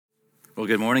Well,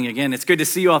 good morning again. It's good to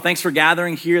see you all. Thanks for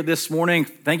gathering here this morning.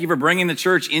 Thank you for bringing the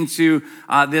church into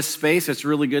this space. It's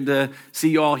really good to see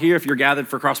you all here. If you're gathered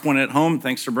for Crosspoint at home,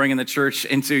 thanks for bringing the church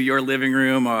into your living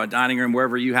room or dining room,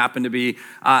 wherever you happen to be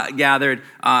gathered.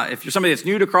 If you're somebody that's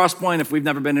new to Crosspoint, if we've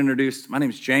never been introduced, my name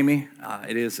is Jamie.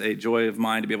 It is a joy of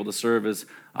mine to be able to serve as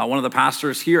one of the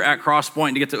pastors here at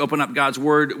Crosspoint, to get to open up God's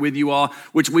Word with you all,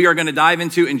 which we are going to dive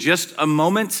into in just a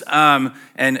moment.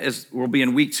 And as we'll be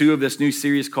in week 2 of this new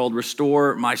series called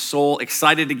Restore My Soul.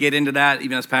 Excited to get into that.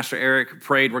 Even as Pastor Eric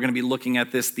prayed, we're going to be looking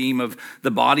at this theme of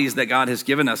the bodies that God has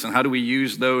given us and how do we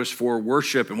use those for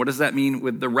worship, and what does that mean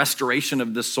with the restoration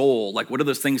of the soul? Like, what do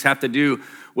those things have to do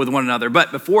with one another?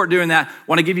 But before doing that, I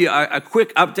want to give you a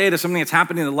quick update of something that's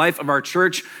happening in the life of our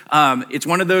church. It's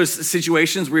one of those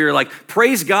situations where you're like,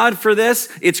 praise God for this.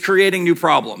 It's creating new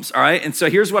problems, all right? And so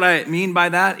here's what I mean by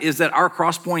that is that our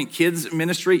Crosspoint Kids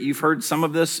ministry, you've heard some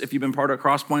of this if you've been part of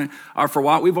Crosspoint for a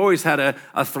while. We've always had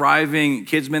a thriving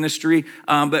kids ministry,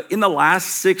 but in the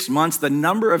last 6 months, the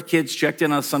number of kids checked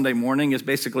in on Sunday morning is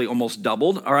basically almost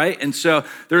doubled, all right? And so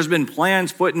there's been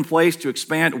plans put in place to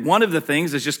expand. One of the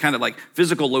things is just kind of like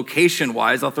physical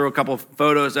location-wise. I'll throw a couple of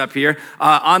photos up here.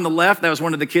 On the left, that was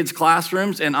one of the kids'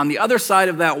 classrooms, and on the other side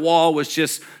of that wall was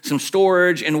just some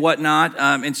storage and whatnot.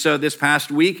 And so this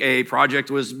past week, a project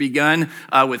was begun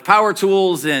with power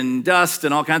tools and dust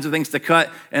and all kinds of things to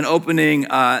cut an opening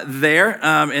there.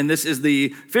 And this is the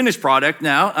finished product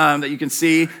now that you can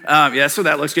see. Yeah, so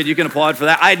that looks good. You can applaud for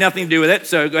that. I had nothing to do with it,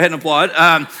 so go ahead and applaud.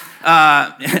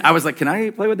 I was like, can I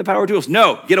play with the power tools?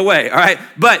 No, get away, all right?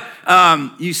 But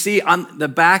you see on the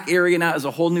back area now is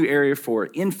a whole new area for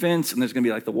infants, and there's going to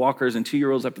be like the walkers and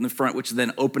 2-year-olds up in the front, which is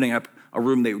then opening up a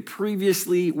room they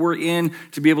previously were in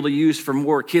to be able to use for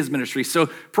more kids ministry. So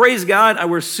praise God,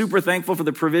 we're super thankful for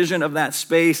the provision of that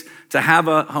space to have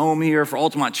a home here for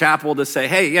Altamont Chapel to say,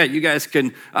 hey, yeah, you guys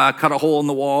can cut a hole in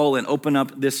the wall and open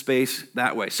up this space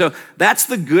that way. So that's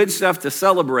the good stuff to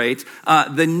celebrate.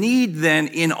 The need then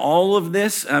in all of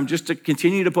this, just to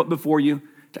continue to put before you,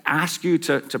 to ask you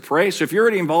to pray. So if you're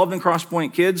already involved in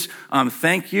Crosspoint Kids,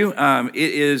 thank you. It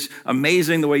is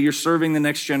amazing the way you're serving the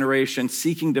next generation,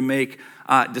 seeking to make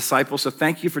disciples. So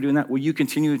thank you for doing that. Will you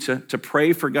continue to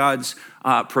pray for God's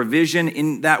provision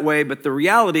in that way? But the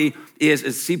reality is,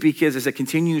 as CP Kids, as it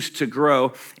continues to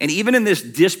grow, and even in this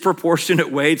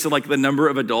disproportionate way to like the number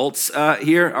of adults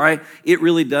here, all right, it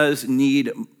really does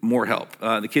need more help.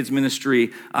 The kids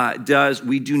ministry does.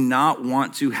 We do not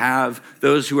want to have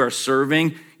those who are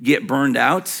serving get burned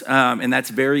out, and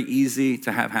that's very easy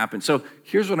to have happen. So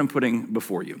here's what I'm putting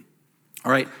before you.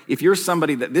 All right, if you're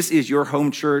somebody that this is your home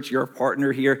church, you're a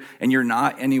partner here, and you're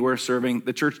not anywhere serving,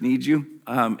 the church needs you.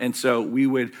 And so we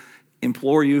would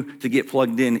implore you to get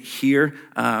plugged in here.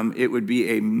 It would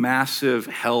be a massive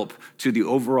help to the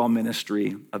overall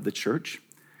ministry of the church.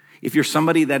 If you're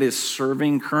somebody that is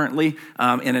serving currently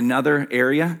in another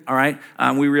area, all right,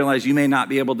 we realize you may not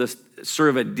be able to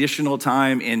serve additional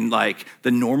time in like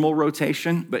the normal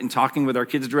rotation, but in talking with our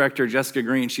kids director, Jessica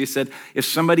Green, she said if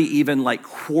somebody even like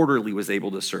quarterly was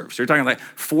able to serve, so you're talking like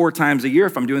 4 times a year,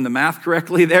 if I'm doing the math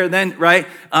correctly there then, right?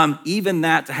 Even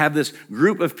that, to have this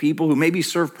group of people who maybe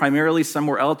serve primarily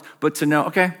somewhere else, but to know,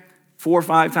 okay, 4 or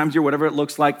 5 times a year, whatever it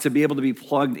looks like, to be able to be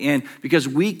plugged in. Because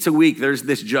week to week, there's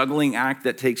this juggling act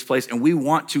that takes place, and we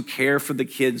want to care for the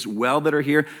kids well that are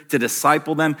here, to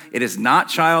disciple them. It is not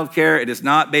childcare. It is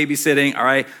not babysitting, all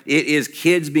right? It is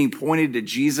kids being pointed to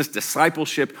Jesus.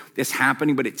 Discipleship is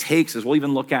happening, but it takes, as we'll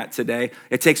even look at today,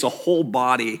 it takes a whole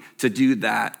body to do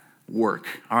that work,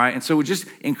 all right? And so we just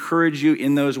encourage you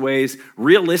in those ways.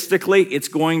 Realistically, it's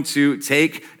going to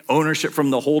take ownership from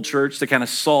the whole church to kind of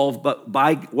solve, but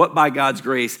by God's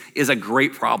grace is a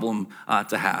great problem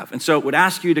to have. And so would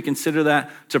ask you to consider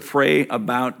that, to pray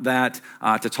about that,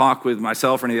 to talk with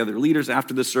myself or any other leaders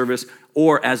after the service,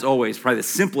 or as always, probably the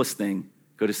simplest thing,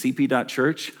 go to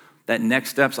cp.church. That next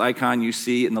steps icon you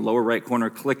see in the lower right corner,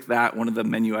 click that. One of the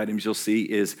menu items you'll see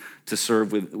is to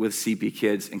serve with CP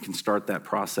Kids, and can start that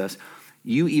process.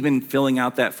 You even filling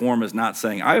out that form is not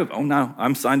saying, oh no,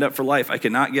 I'm signed up for life. I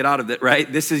cannot get out of it, right?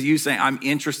 This is you saying, I'm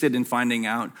interested in finding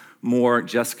out more.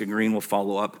 Jessica Green will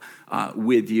follow up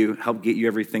with you, help get you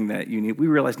everything that you need. We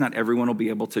realize not everyone will be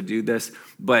able to do this,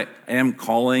 but I am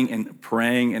calling and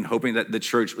praying and hoping that the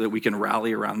church, that we can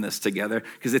rally around this together,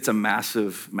 because it's a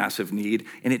massive, massive need,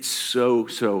 and it's so,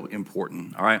 so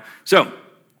important, all right? So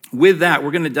with that,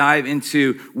 we're going to dive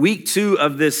into week 2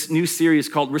 of this new series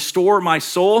called Restore My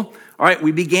Soul. All right,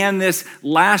 we began this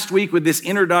last week with this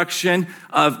introduction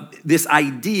of this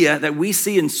idea that we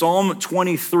see in Psalm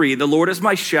 23. The Lord is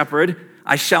my shepherd,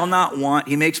 I shall not want.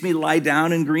 He makes me lie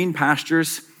down in green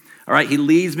pastures. All right, he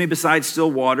leads me beside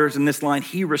still waters. In this line,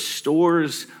 he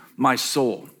restores my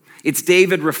soul. It's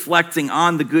David reflecting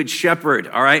on the good shepherd,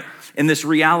 all right, and this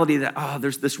reality that,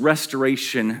 there's this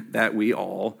restoration that we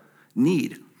all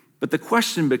need. But the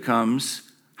question becomes,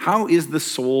 how is the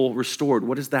soul restored?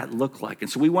 What does that look like? And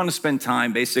so we want to spend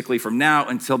time basically from now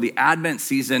until the Advent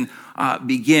season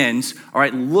begins, all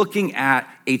right, looking at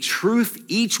a truth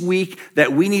each week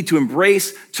that we need to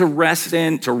embrace, to rest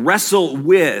in, to wrestle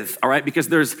with, all right, because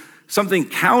there's something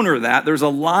counter that. There's a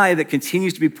lie that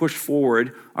continues to be pushed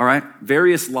forward, all right,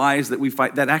 various lies that we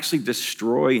fight that actually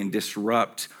destroy and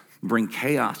disrupt, bring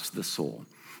chaos to the soul.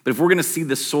 But if we're going to see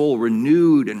the soul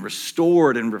renewed and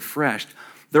restored and refreshed,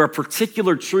 there are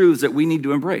particular truths that we need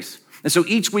to embrace. And so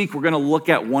each week we're going to look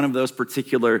at one of those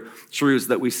particular truths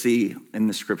that we see in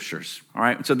the scriptures. All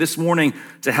right. So this morning,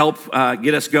 to help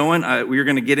get us going, we're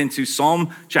going to get into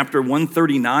Psalm chapter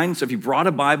 139. So if you brought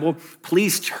a Bible,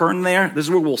 please turn there. This is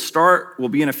where we'll start. We'll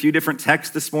be in a few different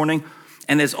texts this morning.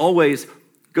 And as always,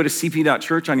 go to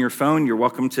cp.church on your phone. You're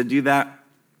welcome to do that.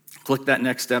 Click that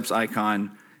Next Steps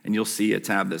icon, and you'll see a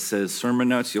tab that says Sermon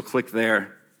Notes. You'll click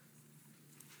there.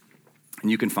 And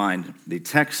you can find the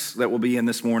text that will be in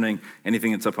this morning.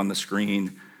 Anything that's up on the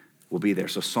screen will be there.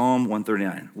 So Psalm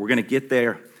 139. We're going to get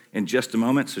there in just a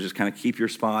moment, so just kind of keep your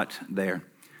spot there.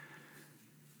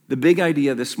 The big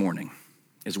idea this morning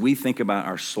is we think about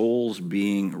our souls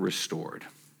being restored.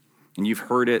 And you've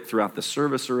heard it throughout the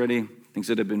service already, things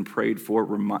that have been prayed for,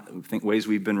 ways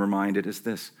we've been reminded is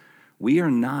this. We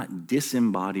are not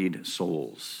disembodied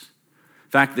souls. In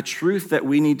fact, the truth that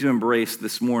we need to embrace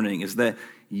this morning is that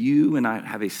you and I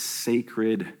have a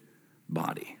sacred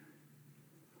body.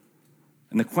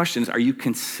 And the question is, are you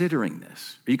considering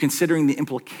this? Are you considering the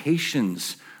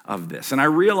implications of this? And I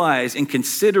realize in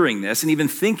considering this and even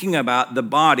thinking about the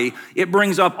body, it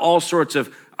brings up all sorts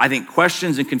of, I think,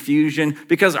 questions and confusion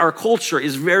because our culture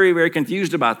is very, very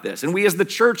confused about this. And we as the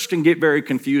church can get very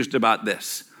confused about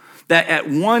this. That at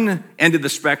one end of the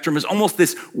spectrum is almost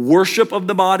this worship of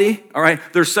the body, all right?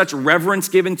 There's such reverence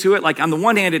given to it. Like on the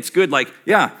one hand, it's good, like,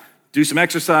 yeah, do some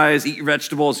exercise, eat your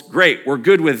vegetables, great, we're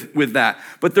good with that.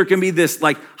 But there can be this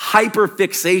like hyper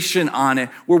fixation on it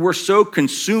where we're so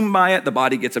consumed by it, the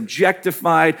body gets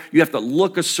objectified, you have to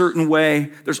look a certain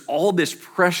way. There's all this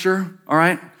pressure, all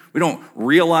right? We don't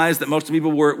realize that most of the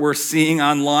people we're seeing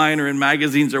online or in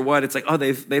magazines or what, it's like,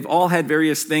 they've all had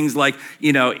various things like,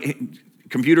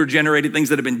 computer-generated things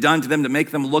that have been done to them to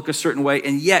make them look a certain way,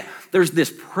 and yet there's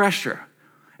this pressure.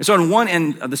 And so on one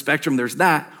end of the spectrum, there's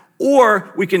that,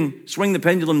 or we can swing the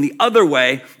pendulum the other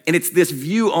way, and it's this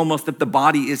view almost that the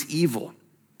body is evil,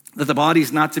 that the body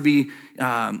is not to be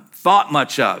thought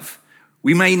much of.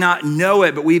 We may not know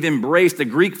it, but we've embraced a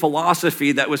Greek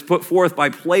philosophy that was put forth by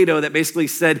Plato that basically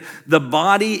said the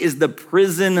body is the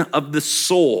prison of the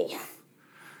soul.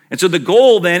 And so the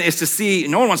goal then is to see,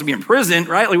 no one wants to be in prison,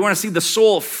 right? We want to see the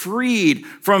soul freed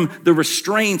from the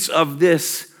restraints of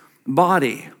this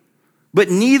body. But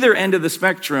neither end of the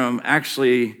spectrum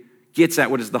actually gets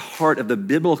at what is the heart of the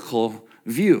biblical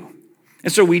view.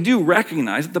 And so we do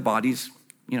recognize that the body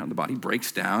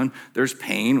breaks down. There's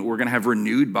pain. We're going to have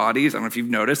renewed bodies. I don't know if you've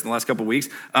noticed in the last couple of weeks.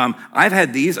 I've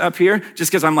had these up here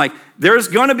just because I'm like, there's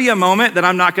going to be a moment that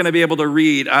I'm not going to be able to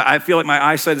read. I feel like my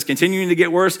eyesight is continuing to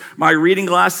get worse. My reading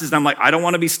glasses, and I'm like, I don't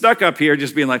want to be stuck up here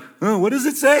just being like, oh, what does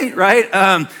it say,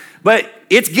 right? But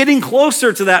it's getting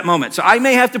closer to that moment. So I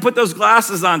may have to put those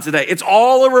glasses on today. It's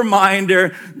all a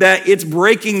reminder that it's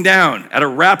breaking down at a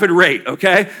rapid rate,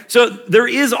 okay? So there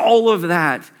is all of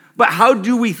that. But how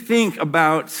do we think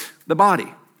about the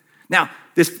body? Now,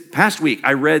 this past week,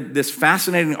 I read this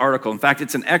fascinating article. In fact,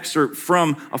 it's an excerpt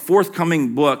from a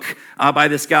forthcoming book by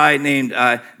this guy named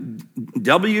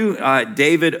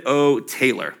David O.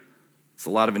 Taylor. It's a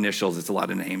lot of initials, it's a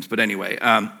lot of names. But anyway,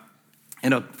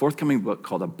 in a forthcoming book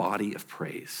called A Body of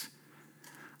Praise.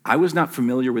 I was not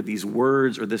familiar with these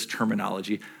words or this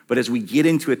terminology, but as we get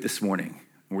into it this morning,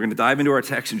 we're going to dive into our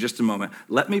text in just a moment.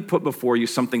 Let me put before you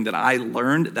something that I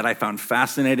learned that I found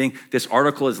fascinating. This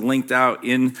article is linked out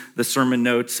in the sermon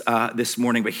notes this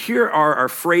morning. But here are our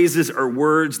phrases or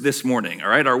words this morning, all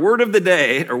right? Our words of the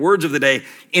day,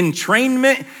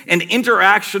 entrainment and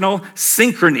interactional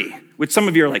synchrony, which some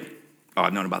of you are like, oh,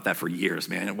 I've known about that for years,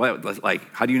 man.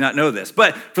 Like, how do you not know this?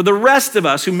 But for the rest of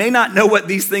us who may not know what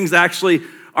these things actually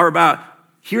are about,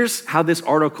 here's how this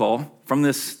article from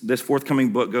this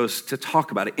forthcoming book goes to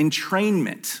talk about it.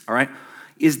 Entrainment, all right,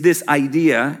 is this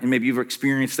idea, and maybe you've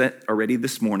experienced that already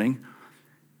this morning,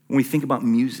 when we think about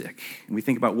music, and we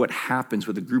think about what happens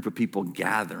with a group of people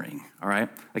gathering, all right?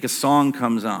 Like a song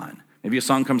comes on. Maybe a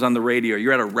song comes on the radio, or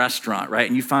you're at a restaurant, right?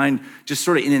 And you find just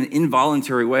sort of in an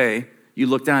involuntary way, you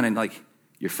look down and like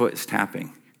your foot is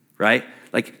tapping, right?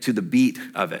 Like to the beat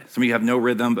of it. Some of you have no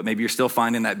rhythm, but maybe you're still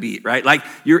finding that beat, right? Like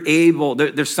you're able,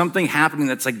 there's something happening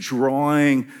that's like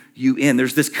drawing you in.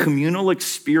 There's this communal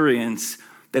experience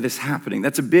that is happening.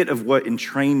 That's a bit of what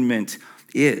entrainment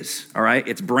is, all right?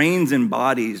 It's brains and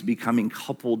bodies becoming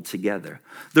coupled together.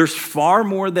 There's far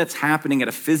more that's happening at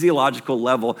a physiological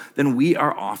level than we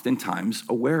are oftentimes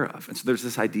aware of. And so there's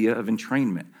this idea of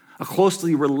entrainment. A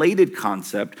closely related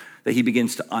concept that he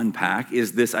begins to unpack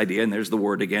is this idea, and there's the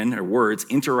word again, or words,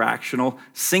 interactional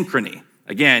synchrony.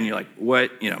 Again, you're like,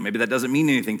 what? Maybe that doesn't mean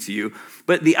anything to you.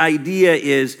 But the idea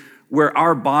is where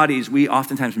our bodies, we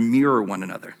oftentimes mirror one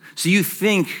another. So you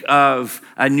think of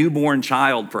a newborn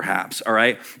child, perhaps, all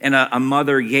right, and a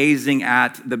mother gazing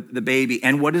at the baby.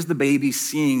 And what is the baby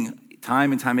seeing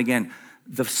time and time again?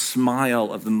 The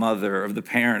smile of the mother, of the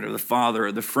parent, or the father,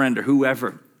 or the friend, or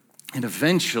whoever. And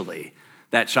eventually,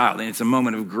 that child, and it's a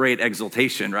moment of great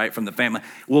exultation, right, from the family,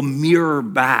 will mirror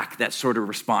back that sort of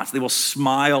response. They will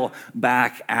smile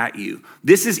back at you.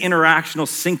 This is interactional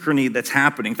synchrony that's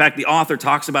happening. In fact, the author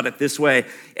talks about it this way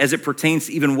as it pertains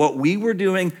to even what we were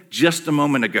doing just a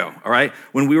moment ago, all right?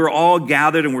 When we were all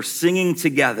gathered and we're singing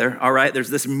together, all right, there's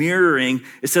this mirroring.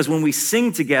 It says when we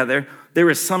sing together, there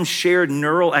is some shared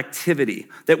neural activity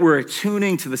that we're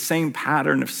attuning to the same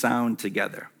pattern of sound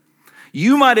together.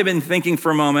 You might have been thinking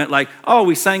for a moment like, oh,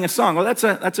 we sang a song. Oh, that's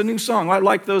a new song. I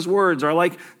like those words, or I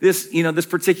like this, this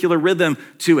particular rhythm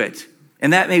to it.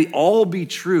 And that may all be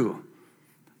true.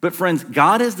 But friends,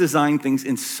 God has designed things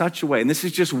in such a way, and this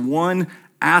is just one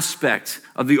aspect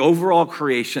of the overall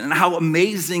creation and how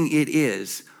amazing it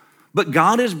is. But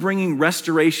God is bringing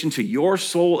restoration to your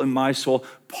soul and my soul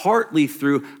partly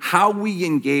through how we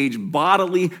engage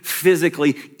bodily,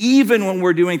 physically, even when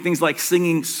we're doing things like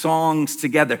singing songs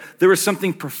together. There is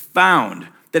something profound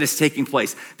that is taking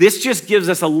place. This just gives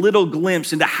us a little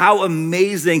glimpse into how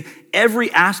amazing every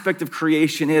aspect of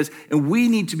creation is, and we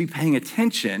need to be paying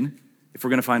attention if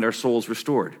we're going to find our souls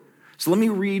restored. So let me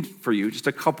read for you just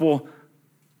a couple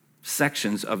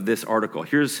sections of this article.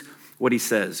 Here's what he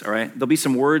says, all right? There'll be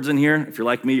some words in here. If you're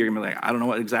like me, you're gonna be like, I don't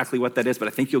know exactly what that is, but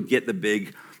I think you'll get the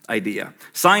big idea.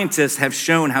 Scientists have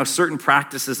shown how certain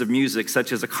practices of music,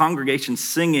 such as a congregation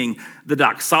singing the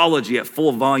doxology at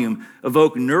full volume,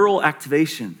 evoke neural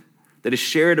activation that is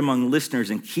shared among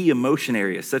listeners in key emotion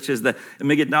areas, such as the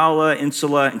amygdala,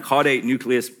 insula, and caudate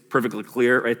nucleus, perfectly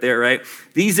clear right there, right?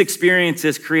 These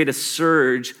experiences create a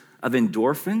surge of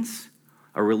endorphins,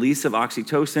 a release of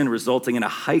oxytocin, resulting in a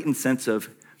heightened sense of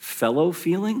fellow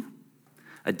feeling,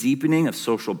 a deepening of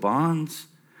social bonds,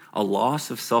 a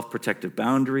loss of self-protective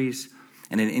boundaries,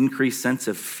 and an increased sense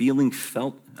of feeling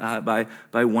felt by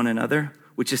one another,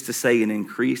 which is to say an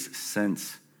increased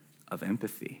sense of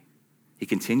empathy. He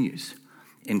continues,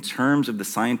 in terms of the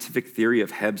scientific theory of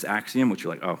Hebb's axiom, which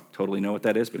you're like, oh, totally know what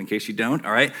that is, but in case you don't,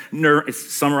 all right,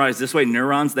 it's summarized this way: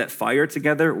 neurons that fire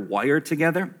together, wire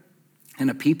together, and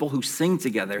a people who sing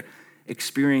together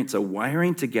experience a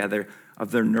wiring together of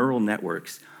their neural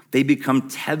networks. They become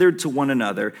tethered to one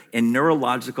another in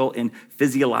neurological and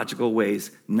physiological ways,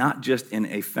 not just in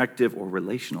affective or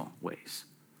relational ways.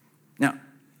 Now,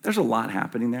 there's a lot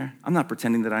happening there. I'm not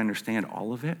pretending that I understand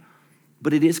all of it,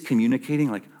 but it is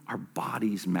communicating like our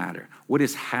bodies matter. What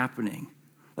is happening?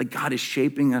 Like God is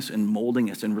shaping us and molding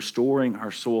us and restoring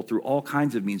our soul through all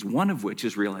kinds of means, one of which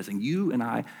is realizing you and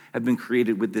I have been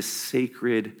created with this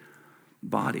sacred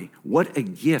body. What a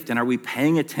gift. And are we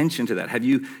paying attention to that? Have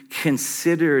you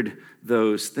considered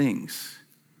those things?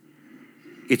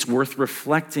 It's worth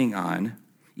reflecting on,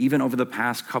 even over the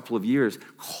past couple of years.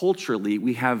 Culturally,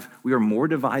 we are more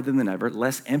divided than ever,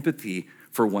 less empathy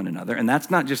for one another. And that's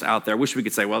not just out there. I wish we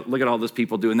could say, well, look at all those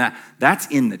people doing that. That's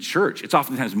in the church. It's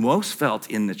oftentimes most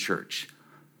felt in the church,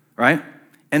 right?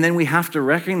 And then we have to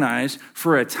recognize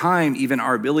for a time, even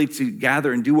our ability to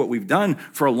gather and do what we've done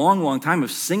for a long, long time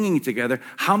of singing together,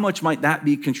 how much might that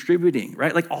be contributing,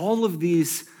 right? Like all of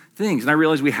these things. And I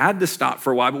realized we had to stop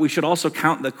for a while, but we should also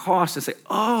count the cost and say,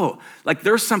 oh, like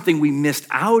there's something we missed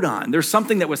out on. There's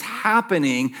something that was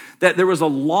happening that there was a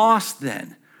loss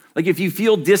then. Like if you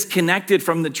feel disconnected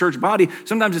from the church body,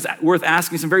 sometimes it's worth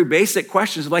asking some very basic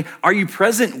questions like, are you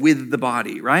present with the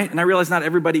body, right? And I realize not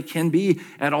everybody can be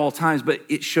at all times, but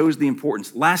it shows the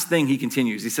importance. Last thing he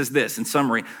continues, he says this in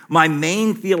summary, my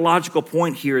main theological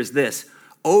point here is this: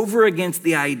 over against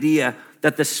the idea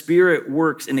that the Spirit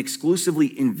works in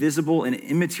exclusively invisible and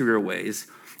immaterial ways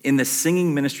in the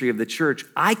singing ministry of the church,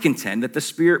 I contend that the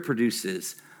Spirit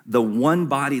produces the one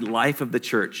body life of the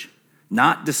church,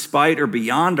 not despite or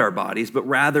beyond our bodies, but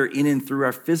rather in and through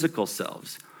our physical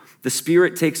selves. The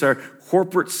Spirit takes our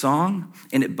corporate song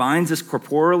and it binds us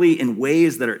corporally in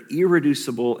ways that are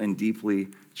irreducible and deeply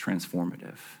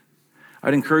transformative.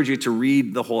 I'd encourage you to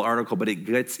read the whole article, but it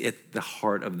gets at the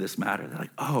heart of this matter. They're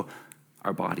like, oh,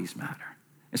 our bodies matter.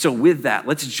 And so with that,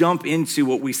 let's jump into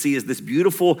what we see as this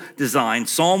beautiful design,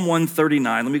 Psalm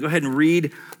 139. Let me go ahead and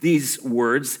read these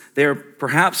words. They're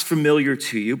perhaps familiar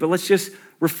to you, but let's just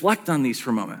reflect on these for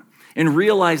a moment and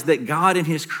realize that God in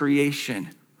his creation,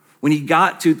 when he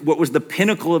got to what was the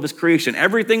pinnacle of his creation,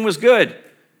 everything was good.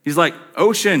 He's like,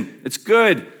 ocean, it's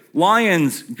good.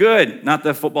 Lions, good. Not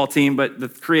the football team, but the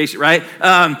creation, right?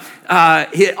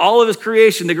 All of his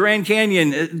creation, the Grand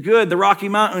Canyon, good. The Rocky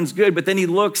Mountains, good. But then he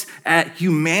looks at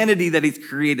humanity that he's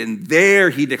created, and there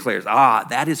he declares,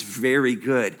 that is very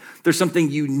good. There's something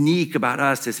unique about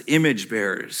us as image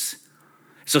bearers.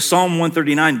 So Psalm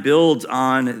 139 builds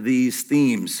on these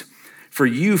themes. For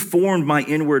you formed my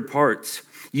inward parts.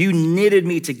 You knitted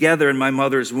me together in my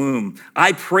mother's womb.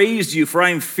 I praised you, for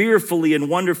I am fearfully and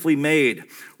wonderfully made.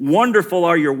 Wonderful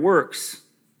are your works.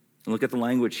 And look at the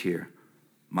language here.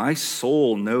 My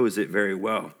soul knows it very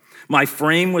well. My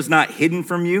frame was not hidden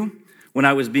from you when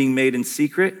I was being made in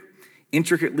secret,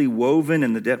 intricately woven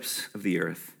in the depths of the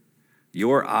earth.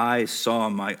 Your eyes saw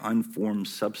my unformed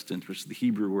substance, which is the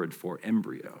Hebrew word for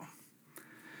embryo.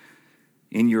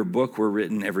 In your book were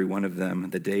written, every one of them,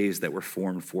 the days that were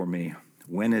formed for me,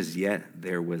 when as yet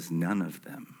there was none of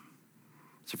them.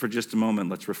 So for just a moment,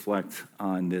 let's reflect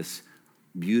on this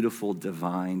beautiful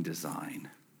divine design.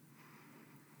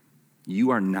 You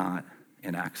are not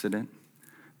an accident.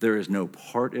 There is no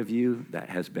part of you that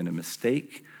has been a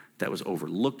mistake, that was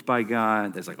overlooked by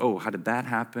God, that's like, oh, how did that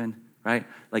happen, right?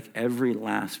 Like every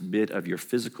last bit of your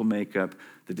physical makeup,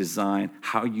 the design,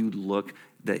 how you look,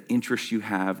 the interests you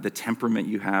have, the temperament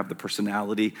you have, the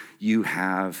personality you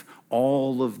have,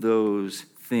 all of those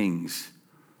things,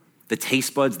 the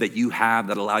taste buds that you have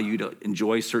that allow you to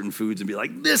enjoy certain foods and be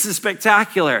like, this is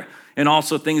spectacular. And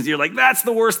also things that you're like, that's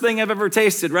the worst thing I've ever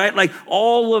tasted, right? Like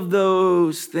all of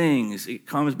those things. It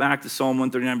comes back to Psalm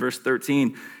 139, verse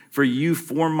 13. For you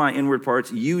formed my inward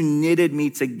parts. You knitted me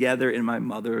together in my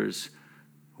mother's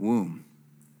womb.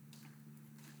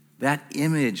 That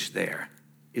image there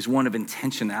is one of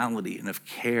intentionality and of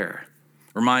care.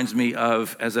 Reminds me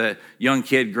of, as a young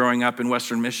kid growing up in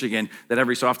Western Michigan, that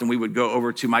every so often we would go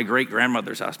over to my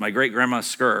great-grandmother's house, my great-grandma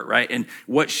Skur, right? And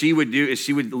what she would do is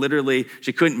she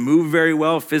couldn't move very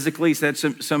well physically. She had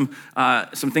some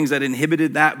things that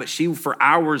inhibited that, but she, for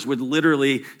hours, would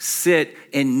literally sit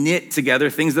and knit together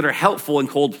things that are helpful in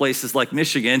cold places like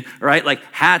Michigan, right? Like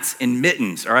hats and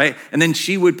mittens, all right? And then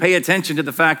she would pay attention to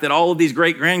the fact that all of these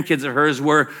great-grandkids of hers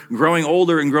were growing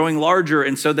older and growing larger,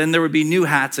 and so then there would be new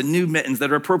hats and new mittens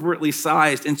that are appropriately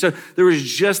sized. And so there was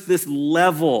just this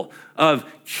level of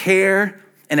care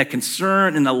and a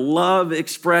concern and a love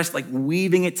expressed, like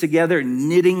weaving it together,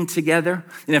 knitting together.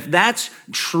 And if that's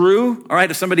true, all right,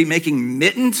 of somebody making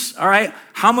mittens, all right,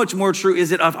 how much more true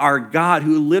is it of our God,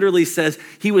 who literally says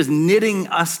he was knitting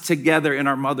us together in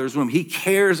our mother's womb? He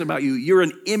cares about you. You're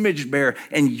an image bearer,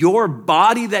 and your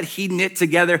body that he knit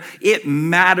together, it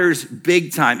matters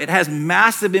big time. It has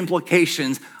massive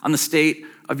implications on the state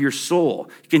of your soul.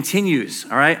 It continues,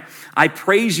 all right? I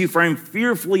praise you, for I'm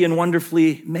fearfully and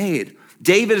wonderfully made.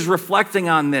 David is reflecting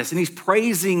on this, and he's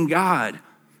praising God.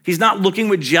 He's not looking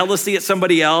with jealousy at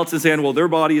somebody else and saying, well, their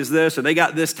body is this, or they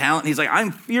got this talent. And he's like,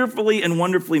 I'm fearfully and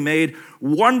wonderfully made.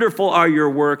 Wonderful are your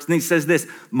works. And he says this,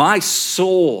 my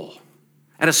soul,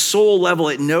 at a soul level,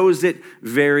 it knows it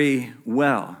very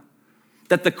well.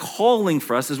 That the calling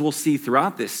for us, as we'll see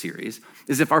throughout this series,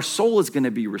 is if our soul is going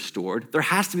to be restored, there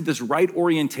has to be this right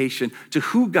orientation to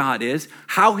who God is,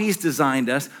 how he's designed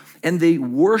us, and the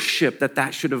worship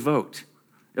that should evoke,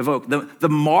 the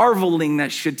marveling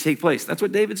that should take place. That's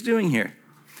what David's doing here.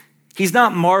 He's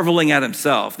not marveling at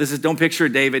himself. Don't picture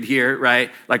David here,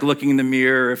 right? Like looking in the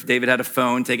mirror, if David had a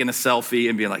phone, taking a selfie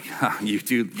and being like,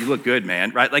 you look good,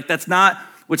 man, right? Like that's not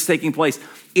what's taking place.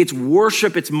 It's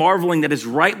worship, it's marveling that is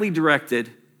rightly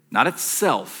directed, not at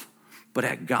self, but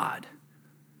at God.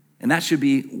 And that should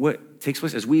be what takes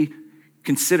place as we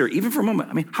consider, even for a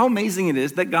moment, I mean, how amazing it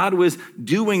is that God was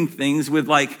doing things with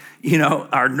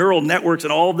our neural networks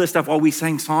and all of this stuff while we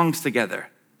sang songs together.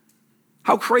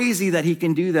 How crazy that he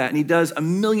can do that. And he does a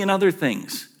million other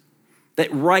things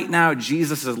that right now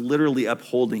Jesus is literally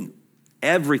upholding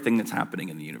everything that's happening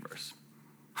in the universe.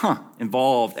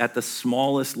 Involved at the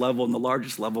smallest level and the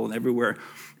largest level and everywhere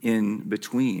in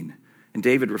between. And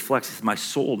David reflects, my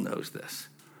soul knows this.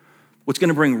 What's going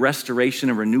to bring restoration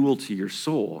and renewal to your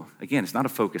soul, again, it's not a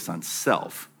focus on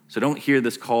self. So don't hear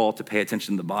this call to pay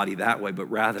attention to the body that way, but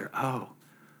rather,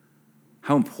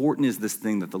 How important is this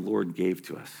thing that the Lord gave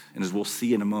to us? And as we'll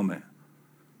see in a moment,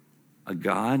 a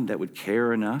God that would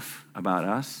care enough about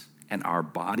us and our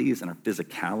bodies and our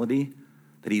physicality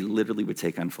that he literally would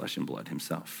take on flesh and blood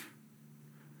himself.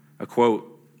 A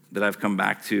quote that I've come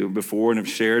back to before and have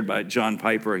shared by John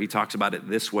Piper, he talks about it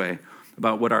this way,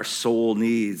 about what our soul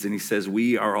needs. And he says,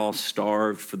 we are all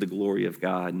starved for the glory of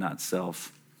God, not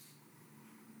self.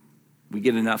 We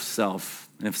get enough self.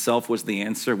 And if self was the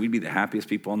answer, we'd be the happiest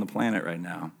people on the planet right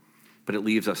now. But it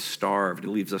leaves us starved. It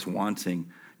leaves us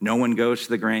wanting. No one goes to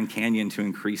the Grand Canyon to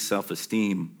increase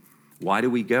self-esteem. Why do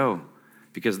we go?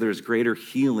 Because there's greater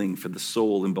healing for the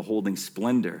soul in beholding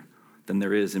splendor than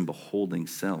there is in beholding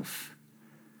self.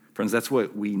 Friends, that's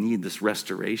what we need, this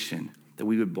restoration, that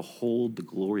we would behold the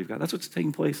glory of God. That's what's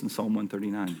taking place in Psalm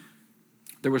 139.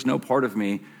 There was no part of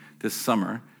me this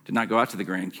summer, did not go out to the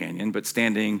Grand Canyon, but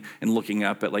standing and looking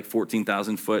up at like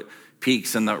 14,000 foot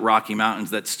peaks in the Rocky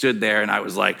Mountains that stood there, and I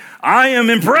was like, I am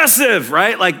impressive,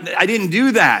 right? Like, I didn't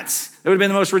do that. It would have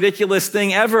been the most ridiculous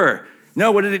thing ever.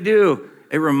 No, what did it do?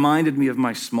 It reminded me of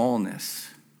my smallness.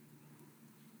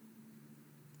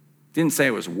 It didn't say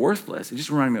it was worthless. It just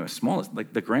reminded me of my smallness,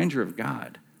 like the grandeur of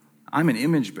God. I'm an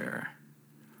image bearer.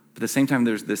 But at the same time,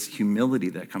 there's this humility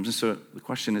that comes. And so the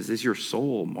question is your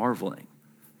soul marveling?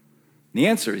 And the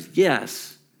answer is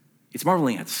yes. It's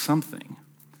marveling at something.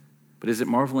 But is it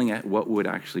marveling at what would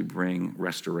actually bring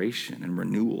restoration and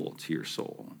renewal to your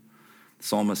soul? The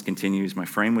psalmist continues, my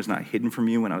frame was not hidden from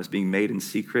you when I was being made in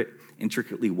secret,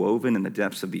 intricately woven in the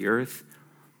depths of the earth.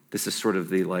 This is sort of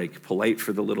the like polite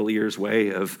for the little ears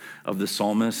way of the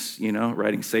psalmist,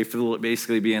 writing safe for the little,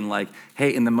 basically being like,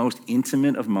 hey, in the most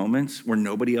intimate of moments where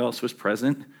nobody else was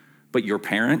present, but your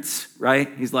parents, right?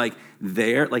 He's like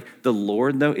there, like the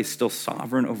Lord though is still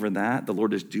sovereign over that. The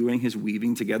Lord is doing his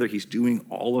weaving together. He's doing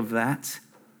all of that.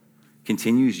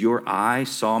 Continues, your eye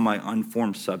saw my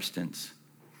unformed substance.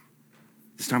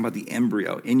 It's talking about the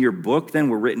embryo. In your book then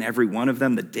were written every one of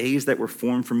them, the days that were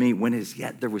formed for me, when as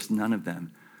yet there was none of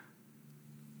them.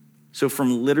 So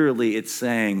from literally it's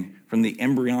saying from the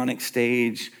embryonic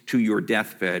stage to your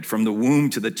deathbed, from the womb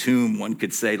to the tomb, one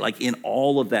could say, like in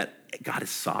all of that, God is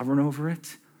sovereign over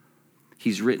it.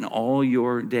 He's written all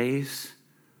your days.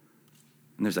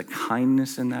 And there's a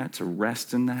kindness in that, to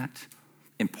rest in that.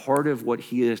 And part of what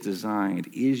he has designed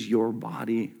is your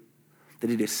body,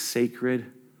 that it is sacred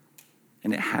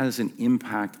and it has an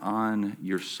impact on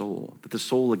your soul. But the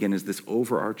soul, again, is this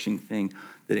overarching thing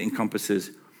that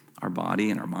encompasses our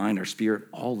body and our mind, our spirit,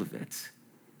 all of it.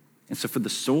 And so for the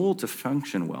soul to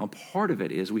function well, part of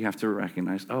it is we have to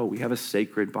recognize, we have a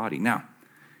sacred body. Now,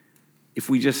 if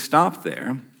we just stop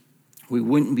there, we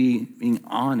wouldn't be being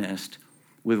honest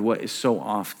with what is so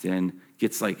often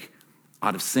gets like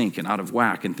out of sync and out of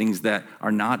whack and things that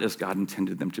are not as God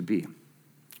intended them to be.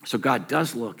 So God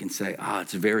does look and say,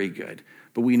 it's very good.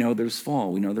 But we know there's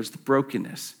fall. We know there's the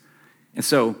brokenness. And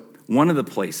so one of the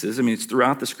places, it's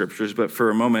throughout the scriptures, but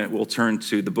for a moment, we'll turn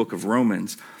to the book of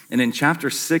Romans. And in chapter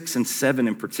 6 and 7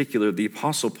 in particular, the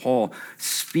Apostle Paul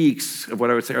speaks of what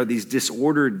I would say are these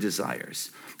disordered desires.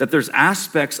 That there's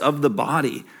aspects of the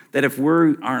body that if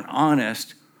we aren't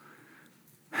honest,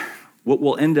 what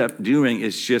we'll end up doing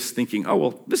is just thinking,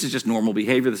 this is just normal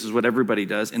behavior. This is what everybody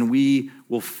does. And we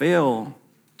will fail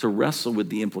to wrestle with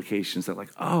the implications that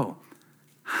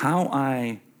how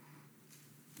I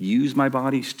use my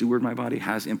body, steward my body,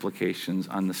 has implications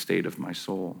on the state of my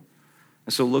soul.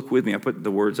 And so look with me. I put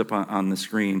the words up on the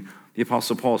screen. The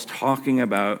Apostle Paul is talking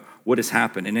about what has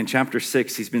happened. And in chapter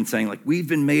 6, he's been saying, we've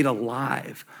been made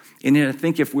alive. And I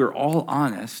think if we're all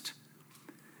honest,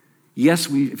 yes,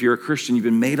 if you're a Christian, you've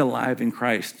been made alive in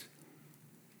Christ.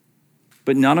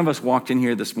 But none of us walked in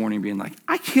here this morning being like,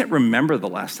 I can't remember the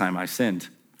last time I sinned.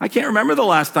 I can't remember the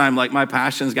last time my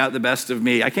passions got the best of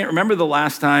me. I can't remember the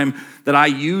last time that I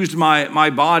used my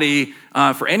body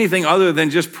for anything other than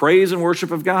just praise and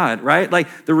worship of God, right?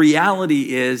 The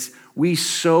reality is we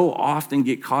so often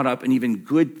get caught up in even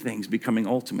good things becoming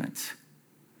ultimate.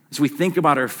 As we think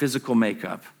about our physical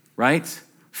makeup, right?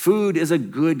 Food is a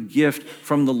good gift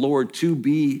from the Lord to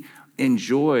be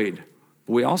enjoyed.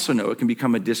 But we also know it can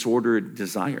become a disordered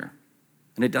desire.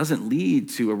 And it doesn't lead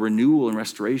to a renewal and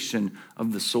restoration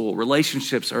of the soul.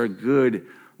 Relationships are a good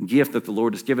gift that the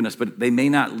Lord has given us, but they may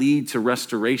not lead to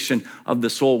restoration of the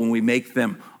soul when we make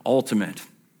them ultimate.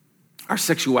 Our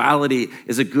sexuality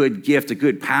is a good gift, a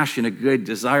good passion, a good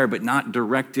desire, but not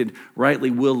directed rightly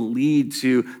will lead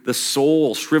to the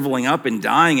soul shriveling up and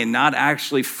dying and not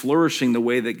actually flourishing the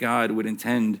way that God would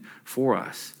intend for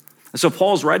us. And so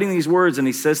Paul's writing these words and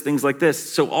he says things like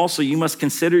this. So also you must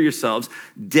consider yourselves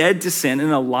dead to sin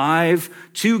and alive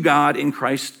to God in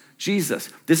Christ Jesus.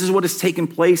 This is what has taken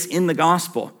place in the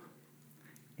gospel.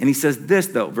 And he says this,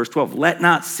 though, verse 12, let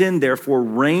not sin, therefore,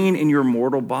 reign in your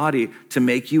mortal body to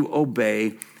make you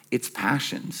obey its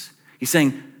passions. He's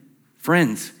saying,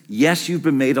 friends, yes, you've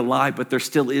been made alive, but there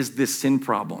still is this sin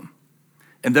problem.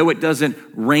 And though it doesn't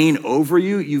reign over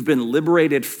you, you've been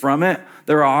liberated from it.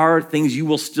 There are things you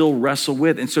will still wrestle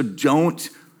with. And so don't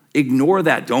ignore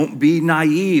that. Don't be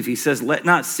naive. He says, let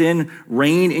not sin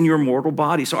reign in your mortal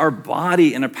body. So our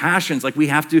body and our passions, like we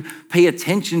have to pay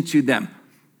attention to them.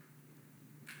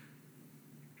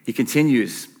 He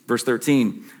continues, verse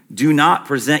 13, do not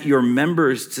present your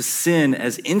members to sin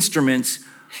as instruments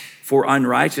for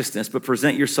unrighteousness, but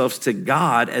present yourselves to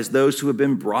God as those who have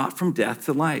been brought from death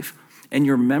to life, and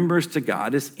your members to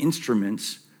God as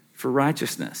instruments for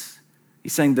righteousness.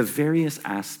 He's saying the various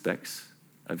aspects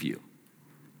of you,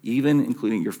 even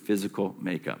including your physical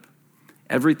makeup,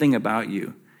 everything about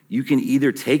you, you can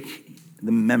either take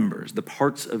the members, the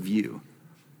parts of you,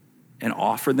 and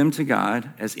offer them to God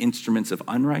as instruments of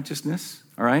unrighteousness,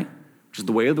 all right? Which is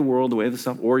the way of the world, the way of the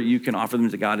self, or you can offer them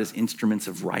to God as instruments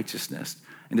of righteousness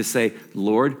and to say,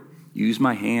 Lord, use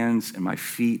my hands and my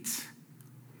feet.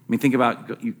 I mean, think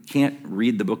about, you can't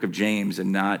read the book of James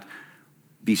and not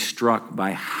be struck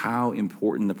by how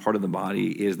important the part of the body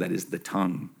is that is the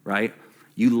tongue, right?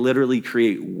 You literally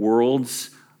create worlds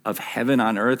of heaven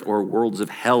on earth or worlds of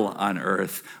hell on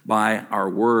earth by our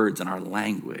words and our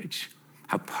language.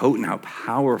 How potent, how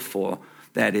powerful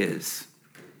that is.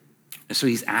 And so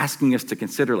he's asking us to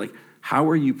consider, like, how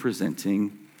are you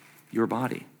presenting your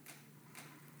body?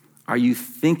 Are you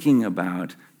thinking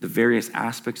about the various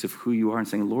aspects of who you are and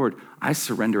saying, Lord, I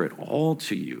surrender it all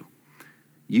to you.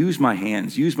 Use my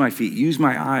hands, use my feet, use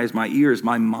my eyes, my ears,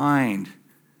 my mind.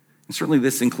 And certainly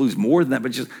this includes more than that,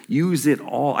 but just use it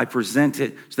all. I present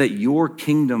it so that your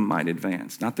kingdom might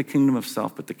advance. Not the kingdom of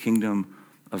self, but the kingdom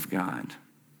of God.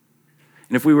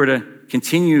 And if we were to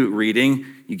continue reading,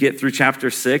 you get through chapter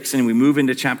 6 and we move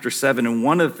into chapter 7. And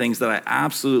one of the things that I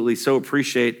absolutely so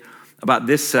appreciate about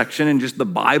this section and just the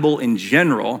Bible in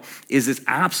general is its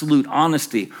absolute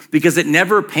honesty, because it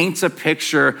never paints a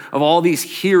picture of all these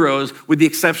heroes with the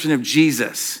exception of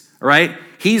Jesus, right?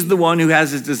 He's the one who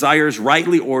has his desires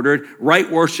rightly ordered, right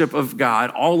worship of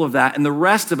God, all of that. And the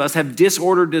rest of us have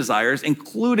disordered desires,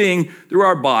 including through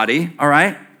our body, all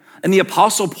right? And the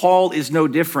Apostle Paul is no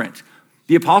different.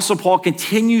 The Apostle Paul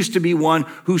continues to be one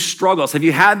who struggles. Have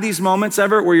you had these moments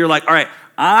ever where you're like, all right,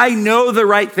 I know the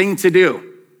right thing to do,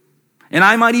 and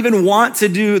I might even want to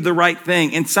do the right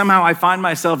thing, and somehow I find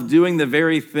myself doing the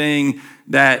very thing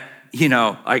that,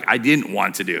 I didn't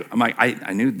want to do. I'm like,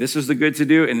 I knew this was the good to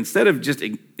do, and instead of just,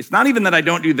 it's not even that I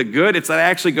don't do the good, it's that I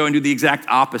actually go and do the exact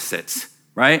opposites,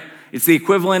 right? It's the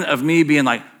equivalent of me being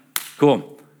like,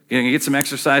 cool, I'm gonna get some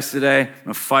exercise today. I'm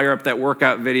gonna fire up that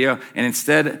workout video. And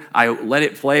instead, I let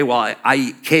it play while I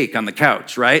eat cake on the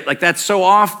couch, right? Like that's so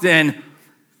often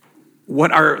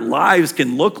what our lives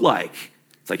can look like.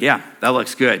 It's like, yeah, that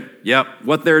looks good. Yep,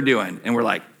 what they're doing. And we're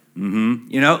like,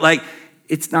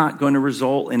 it's not going to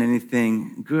result in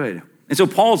anything good. And so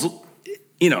Paul's,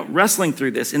 wrestling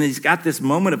through this, and he's got this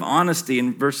moment of honesty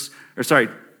in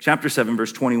chapter 7,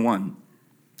 verse 21.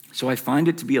 So I find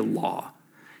it to be a law.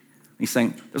 He's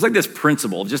saying, there's like this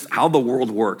principle of just how the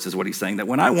world works is what he's saying, that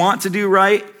when I want to do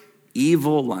right,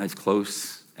 evil lies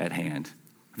close at hand.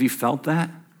 Have you felt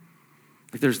that?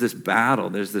 Like there's this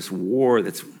battle, there's this war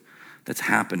that's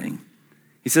happening.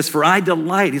 He says, for I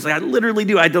delight. He's like, I literally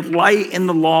do. I delight in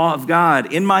the law of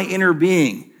God, in my inner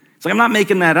being. It's like, I'm not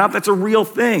making that up. That's a real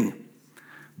thing.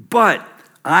 But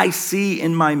I see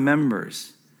in my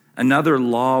members another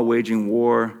law waging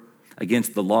war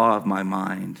against the law of my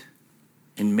mind,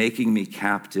 in making me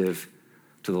captive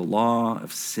to the law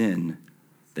of sin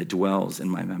that dwells in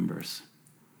my members.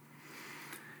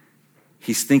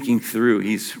 He's thinking through,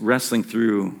 he's wrestling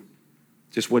through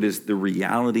just what is the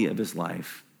reality of his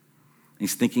life.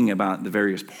 He's thinking about the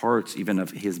various parts even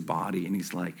of his body, and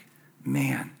he's like,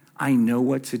 man, I know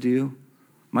what to do.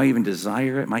 Might even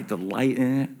desire it, might delight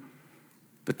in it,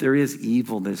 but there is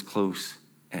evil that is close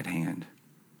at hand.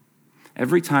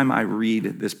 Every time I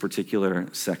read this particular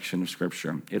section of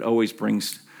scripture, it always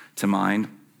brings to mind,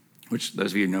 which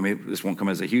those of you who know me, this won't come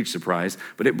as a huge surprise,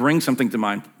 but it brings something to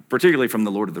mind, particularly from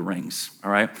the Lord of the Rings,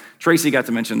 all right? Tracy got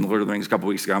to mention the Lord of the Rings a couple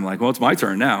weeks ago. I'm like, well, it's my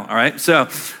turn now, all right? So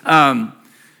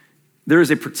There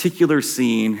is a particular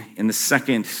scene in the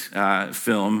second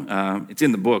film. It's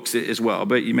in the books as well,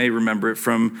 but you may remember it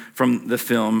from the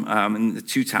film in The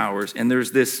Two Towers. And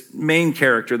there's this main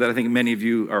character that I think many of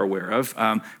you are aware of.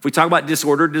 If we talk about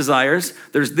disordered desires,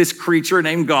 there's this creature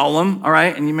named Gollum, all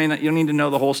right? And you don't need to know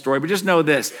the whole story, but just know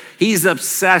this. He's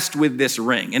obsessed with this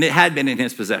ring, and it had been in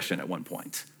his possession at one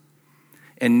point.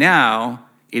 And now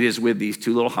it is with these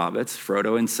two little hobbits,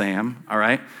 Frodo and Sam, all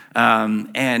right?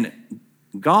 And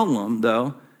Gollum,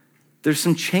 though, there's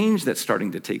some change that's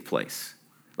starting to take place.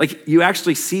 Like, you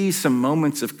actually see some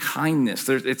moments of kindness.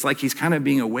 It's like he's kind of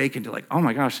being awakened to, like, oh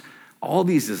my gosh, all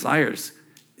these desires,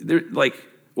 they're like,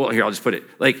 well, here, I'll just put it.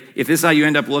 Like, if this is how you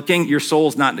end up looking, your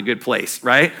soul's not in a good place,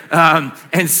 right?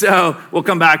 And so we'll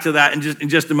come back to that in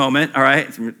just a moment, all right?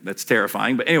 That's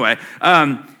terrifying. But anyway,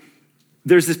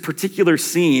 there's this particular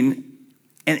scene,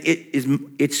 and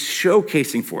it's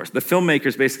showcasing for us. The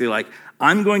filmmaker's basically like,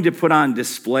 I'm going to put on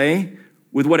display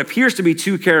with what appears to be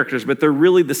two characters, but they're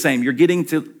really the same. You're getting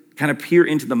to kind of peer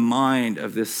into the mind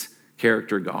of this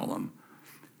character, Gollum.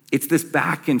 It's this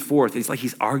back and forth. It's like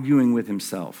he's arguing with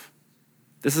himself.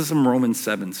 This is some Romans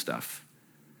 7 stuff.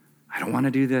 I don't want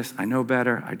to do this. I know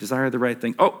better. I desire the right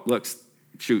thing. Oh, look,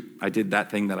 shoot, I did that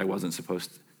thing that I wasn't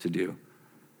supposed to do.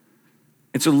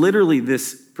 And so literally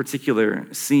this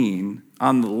particular scene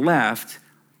on the left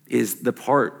is the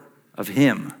part of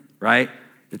him, right?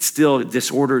 It's still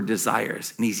disordered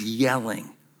desires, and he's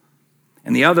yelling.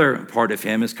 And the other part of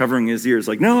him is covering his ears,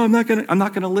 like, no, I'm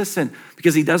not gonna listen,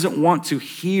 because he doesn't want to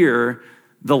hear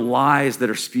the lies that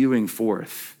are spewing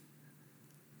forth.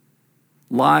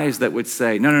 Lies that would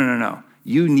say, no,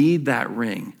 you need that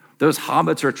ring. Those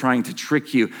hobbits are trying to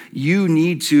trick you. You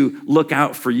need to look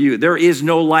out for you. There is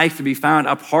no life to be found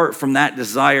apart from that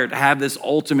desire to have this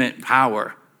ultimate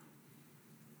power.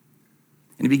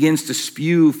 And he begins to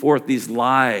spew forth these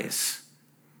lies.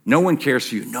 No one cares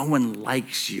for you. No one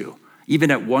likes you. Even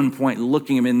at one point,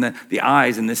 looking him in the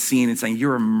eyes in this scene and saying,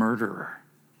 you're a murderer.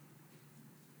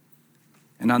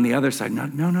 And on the other side,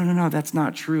 no, that's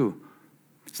not true.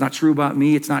 It's not true about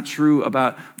me. It's not true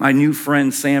about my new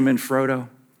friends, Sam and Frodo.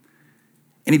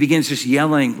 And he begins just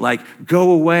yelling, like,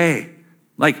 go away.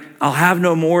 Like, I'll have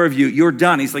no more of you. You're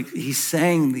done. He's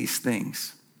saying these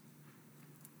things.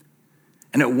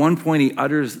 And at one point, he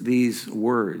utters these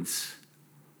words.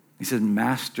 He says,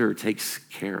 Master takes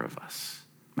care of us.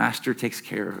 Master takes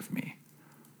care of me.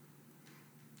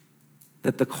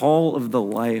 That the call of the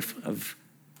life of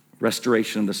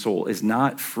restoration of the soul is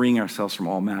not freeing ourselves from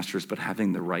all masters, but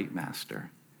having the right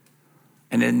master.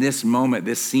 And in this moment,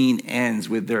 this scene ends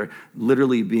with there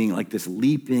literally being like this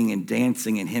leaping and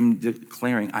dancing and him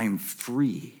declaring, I am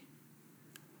free.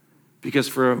 Because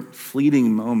for a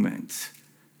fleeting moment,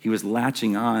 he was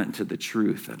latching on to the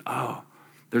truth that, oh,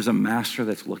 there's a master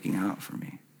that's looking out for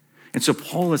me. And so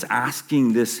Paul is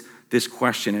asking this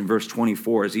question in verse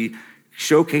 24 as he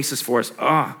showcases for us,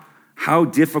 how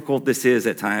difficult this is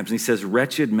at times. And he says,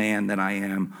 wretched man that I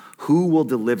am, who will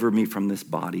deliver me from this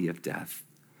body of death?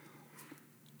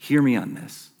 Hear me on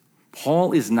this.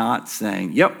 Paul is not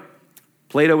saying, yep,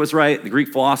 Plato was right, the Greek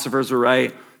philosophers were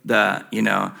right, the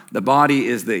body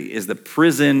is the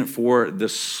prison for the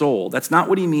soul. That's not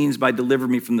what he means by deliver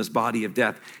me from this body of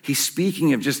death. He's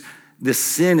speaking of just the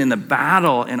sin and the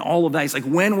battle and all of that. He's like,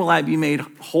 when will I be made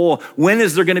whole? When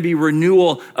is there going to be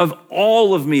renewal of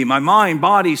all of me, my mind,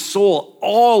 body, soul,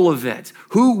 all of it?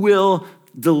 Who will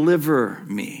deliver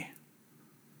me?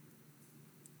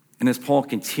 And as Paul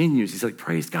continues, he's like,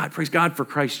 praise God for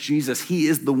Christ Jesus. He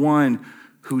is the one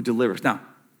who delivers. Now,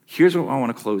 here's what I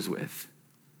want to close with.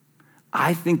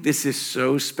 I think this is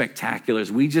so spectacular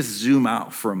as we just zoom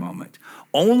out for a moment.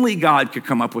 Only God could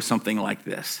come up with something like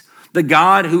this. The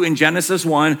God who in Genesis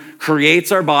 1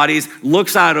 creates our bodies,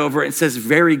 looks out over it and says,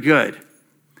 very good.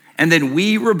 And then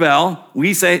we rebel.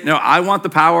 We say, no, I want the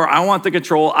power. I want the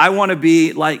control. I want to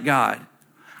be like God.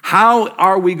 How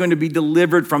are we going to be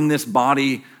delivered from this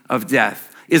body of death?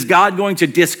 Is God going to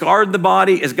discard the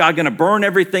body? Is God going to burn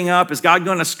everything up? Is God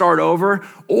going to start over?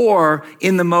 Or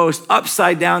in the most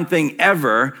upside down thing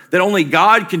ever that only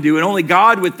God can do and only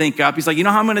God would think up, he's like, you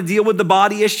know how I'm going to deal with the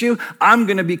body issue? I'm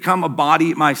going to become a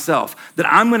body myself, that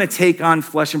I'm going to take on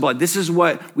flesh and blood. This is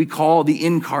what we call the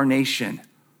incarnation.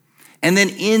 And then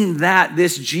in that,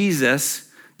 this Jesus,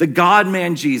 the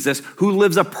God-man Jesus, who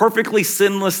lives a perfectly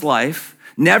sinless life,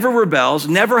 never rebels,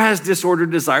 never has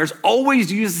disordered desires,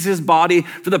 always uses his body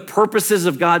for the purposes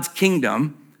of God's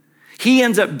kingdom. He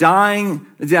ends up dying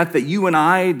the death that you and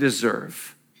I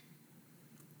deserve.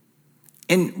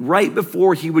 And right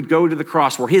before he would go to the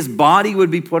cross, where his body would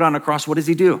be put on a cross, what does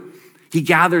he do? He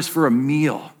gathers for a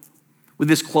meal with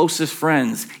his closest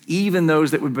friends, even those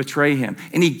that would betray him.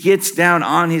 And he gets down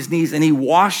on his knees and he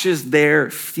washes their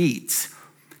feet.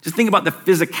 Just think about the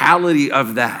physicality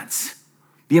of that,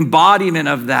 the embodiment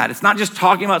of that. It's not just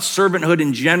talking about servanthood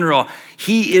in general.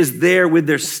 He is there with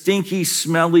their stinky,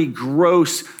 smelly,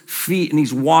 gross feet, and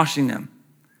he's washing them.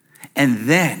 And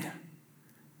then,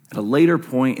 at a later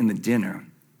point in the dinner,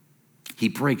 he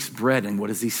breaks bread, and what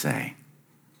does he say?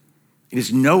 It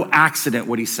is no accident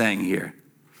what he's saying here.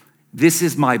 This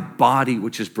is my body,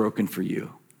 which is broken for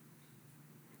you.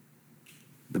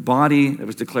 The body that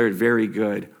was declared very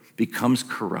good becomes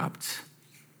corrupt.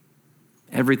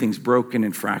 Everything's broken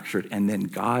and fractured, and then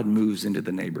God moves into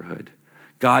the neighborhood.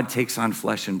 God takes on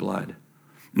flesh and blood.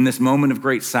 In this moment of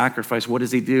great sacrifice, what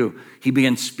does he do? He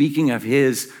begins speaking of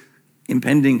his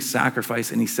impending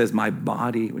sacrifice, and he says, my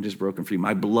body, which is broken for you,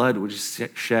 my blood, which is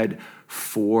shed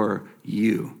for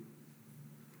you.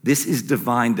 This is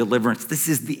divine deliverance. This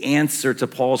is the answer to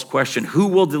Paul's question. Who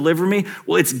will deliver me?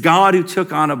 Well, it's God who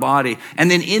took on a body.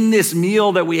 And then in this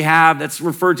meal that we have that's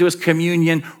referred to as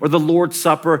communion or the Lord's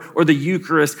Supper or the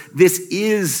Eucharist, this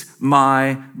is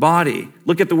my body.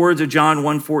 Look at the words of John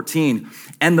 1:14.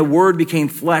 And the Word became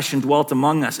flesh and dwelt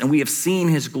among us, and we have seen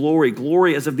his glory,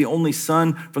 glory as of the only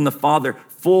Son from the Father,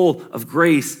 full of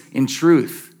grace and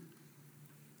truth.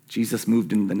 Jesus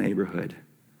moved into the neighborhood.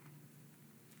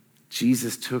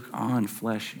 Jesus took on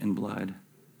flesh and blood,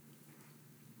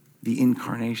 the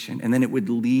incarnation. And then it would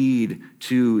lead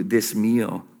to this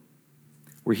meal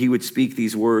where he would speak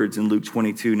these words in Luke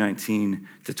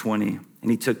 22:19-20.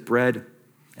 And he took bread,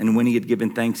 and when he had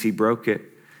given thanks, he broke it.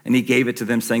 And he gave it to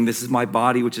them, saying, this is my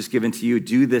body, which is given to you.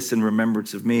 Do this in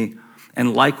remembrance of me.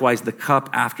 And likewise, the cup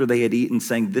after they had eaten,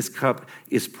 saying, this cup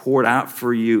is poured out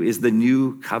for you, is the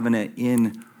new covenant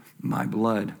in my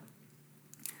blood.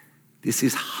 This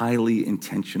is highly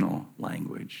intentional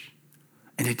language.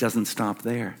 And it doesn't stop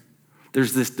there.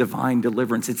 There's this divine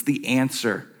deliverance. It's the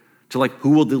answer to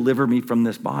who will deliver me from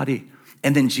this body?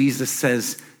 And then Jesus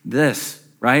says this,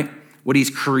 right? What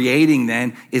he's creating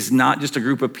then is not just a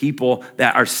group of people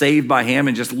that are saved by him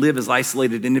and just live as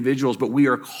isolated individuals, but we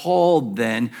are called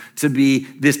then to be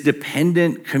this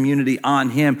dependent community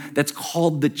on him that's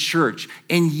called the church.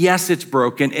 And yes, it's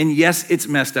broken, and yes, it's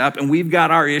messed up, and we've got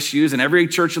our issues, and every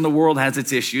church in the world has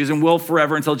its issues and will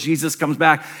forever until Jesus comes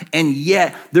back. And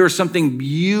yet, there's something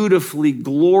beautifully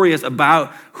glorious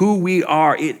about who we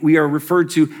are. We are referred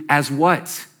to as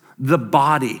what? The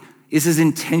body. This is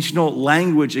intentional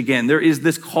language again. There is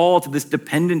this call to this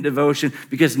dependent devotion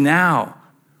because now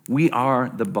we are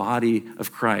the body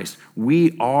of Christ.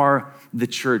 We are the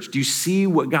church. Do you see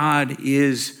what God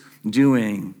is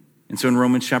doing? And so in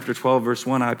Romans chapter 12, verse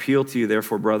 1, I appeal to you,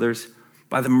 therefore, brothers,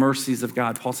 by the mercies of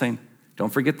God. Paul's saying,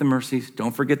 don't forget the mercies.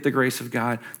 Don't forget the grace of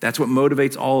God. That's what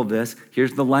motivates all of this.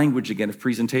 Here's the language again of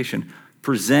presentation.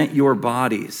 Present your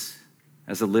bodies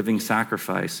as a living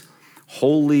sacrifice,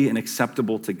 holy and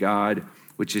acceptable to God,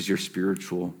 which is your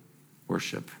spiritual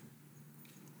worship.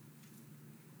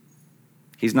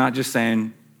 He's not just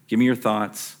saying, give me your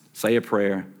thoughts, say a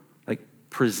prayer.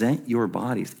 Present your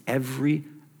bodies, every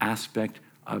aspect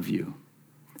of you.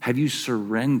 Have you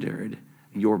surrendered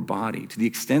your body to the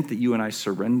extent that you and I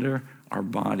surrender our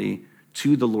body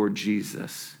to the Lord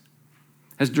Jesus?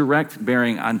 Has direct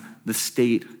bearing on the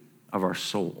state of our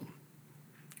soul.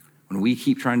 When we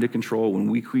keep trying to control, when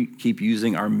we keep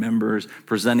using our members,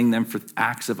 presenting them for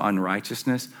acts of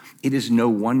unrighteousness, it is no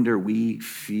wonder we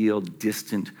feel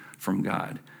distant from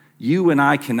God. You and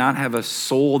I cannot have a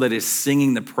soul that is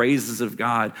singing the praises of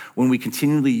God when we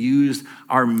continually use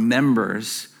our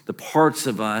members, the parts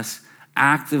of us,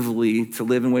 actively to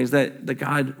live in ways that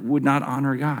God would not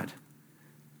honor God.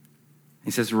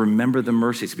 He says, remember the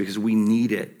mercies because we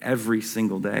need it every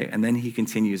single day. And then he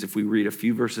continues, if we read a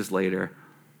few verses later,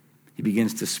 he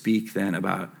begins to speak then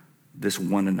about this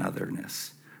one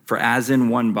anotherness. For as in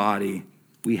one body,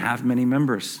 we have many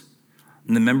members.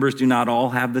 And the members do not all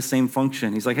have the same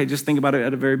function. He's like, hey, just think about it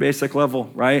at a very basic level,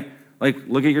 right?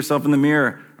 Look at yourself in the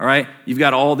mirror, all right? You've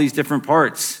got all these different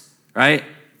parts, right?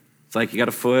 It's like you got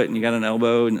a foot and you got an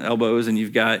elbow and elbows and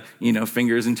you've got,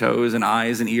 fingers and toes and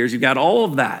eyes and ears. You've got all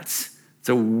of that. It's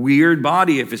a weird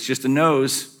body if it's just a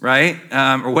nose, right?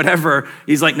 Or whatever.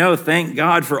 He's like, no, thank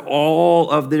God for all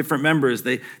of the different members.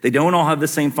 They don't all have the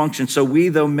same function. So we,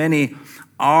 though many,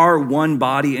 are one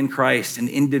body in Christ and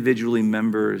individually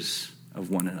members of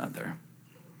one another.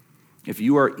 If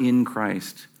you are in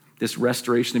Christ, this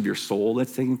restoration of your soul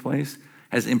that's taking place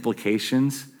has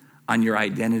implications on your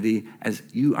identity as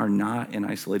you are not an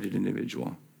isolated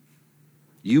individual.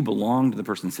 You belong to the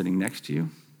person sitting next to you,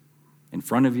 in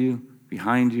front of you,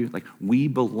 behind you. We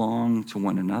belong to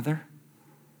one another.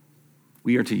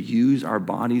 We are to use our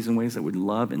bodies in ways that would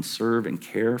love and serve and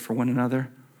care for one another.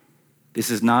 This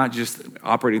is not just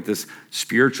operating at this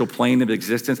spiritual plane of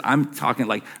existence. I'm talking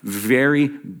like very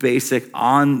basic,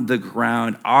 on the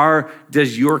ground.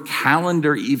 Does your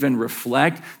calendar even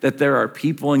reflect that there are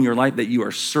people in your life that you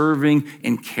are serving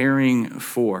and caring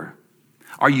for?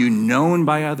 Are you known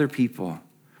by other people?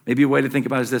 Maybe a way to think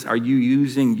about it is this: are you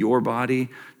using your body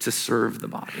to serve the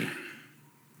body?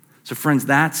 So friends,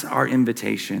 that's our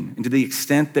invitation. And to the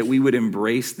extent that we would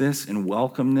embrace this and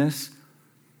welcome this,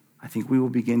 I think we will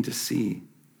begin to see. In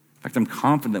fact, I'm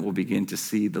confident we'll begin to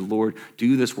see the Lord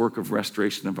do this work of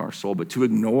restoration of our soul. But to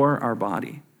ignore our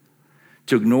body,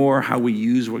 to ignore how we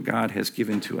use what God has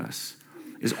given to us,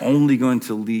 is only going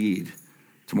to lead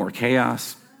to more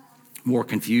chaos, more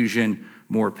confusion,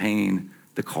 more pain.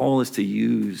 The call is to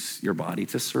use your body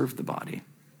to serve the body.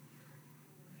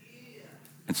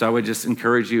 And so I would just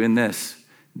encourage you in this: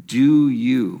 do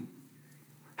you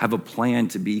have a plan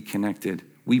to be connected?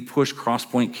 We push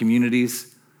Crosspoint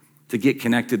communities to get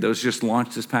connected. Those just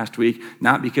launched this past week,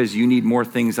 not because you need more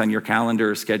things on your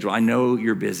calendar or schedule. I know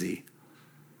you're busy,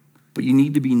 but you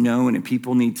need to be known, and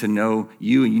people need to know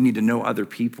you, and you need to know other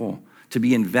people to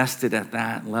be invested at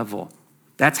that level.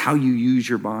 That's how you use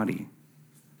your body.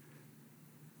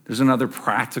 There's another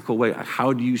practical way.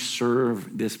 How do you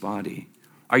serve this body?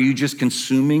 Are you just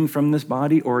consuming from this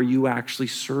body, or are you actually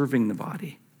serving the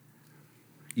body?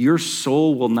 Your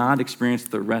soul will not experience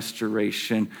the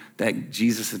restoration that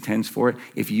Jesus intends for it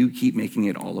if you keep making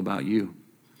it all about you.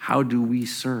 How do we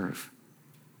serve?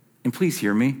 And please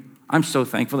hear me. I'm so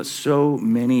thankful that so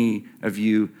many of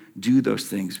you do those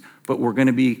things, but we're going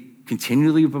to be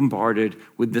continually bombarded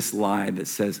with this lie that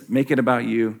says, make it about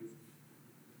you.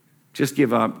 Just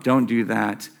give up. Don't do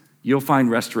that. You'll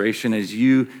find restoration as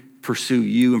you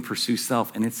and pursue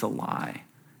self, and it's a lie.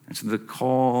 And so the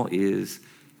call is,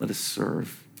 let us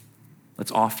serve.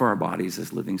 Let's offer our bodies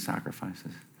as living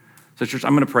sacrifices. So church,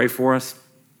 I'm going to pray for us.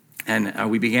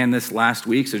 And we began this last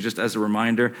week, so just as a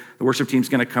reminder, the worship team's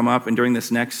going to come up, and during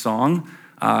this next song,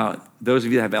 those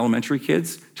of you that have elementary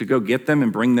kids, to go get them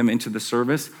and bring them into the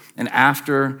service. And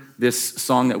after this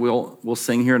song that we'll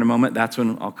sing here in a moment, that's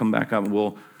when I'll come back up and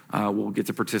we'll get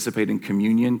to participate in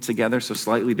communion together, so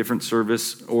slightly different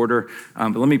service order.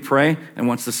 But let me pray, and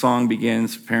once the song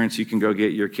begins, parents, you can go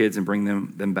get your kids and bring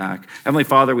them back. Heavenly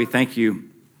Father, we thank you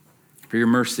for your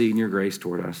mercy and your grace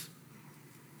toward us.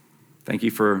 Thank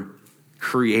you for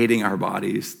creating our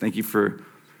bodies. Thank you for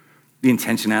the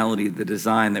intentionality, the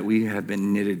design that we have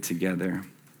been knitted together.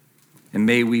 And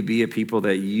may we be a people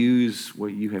that use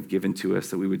what you have given to us,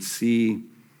 that we would see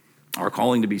our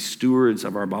calling to be stewards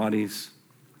of our bodies,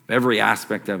 every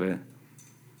aspect of it,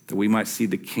 that we might see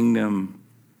the kingdom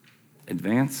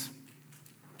advance,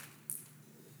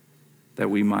 that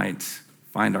we might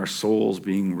find our souls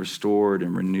being restored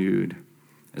and renewed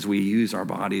as we use our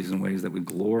bodies in ways that would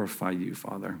glorify you,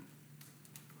 Father.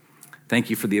 Thank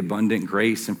you for the abundant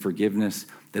grace and forgiveness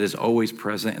that is always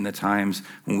present in the times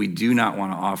when we do not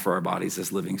want to offer our bodies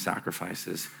as living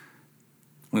sacrifices.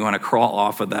 We want to crawl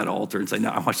off of that altar and say,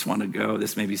 no, I just want to go.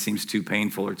 This maybe seems too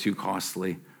painful or too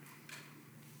costly.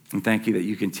 And thank you that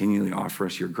you continually offer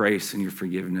us your grace and your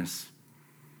forgiveness.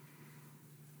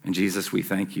 And Jesus, we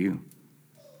thank you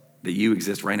that you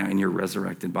exist right now in your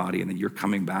resurrected body and that you're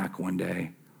coming back one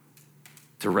day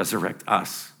to resurrect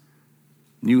us.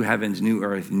 New heavens, new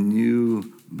earth,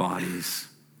 new bodies.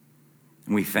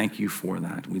 And we thank you for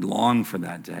that. We long for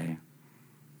that day.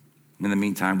 And in the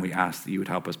meantime, we ask that you would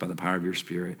help us by the power of your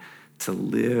Spirit to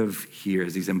live here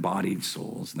as these embodied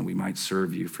souls, and that we might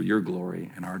serve you for your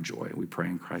glory and our joy. We pray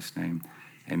in Christ's name.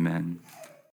 Amen.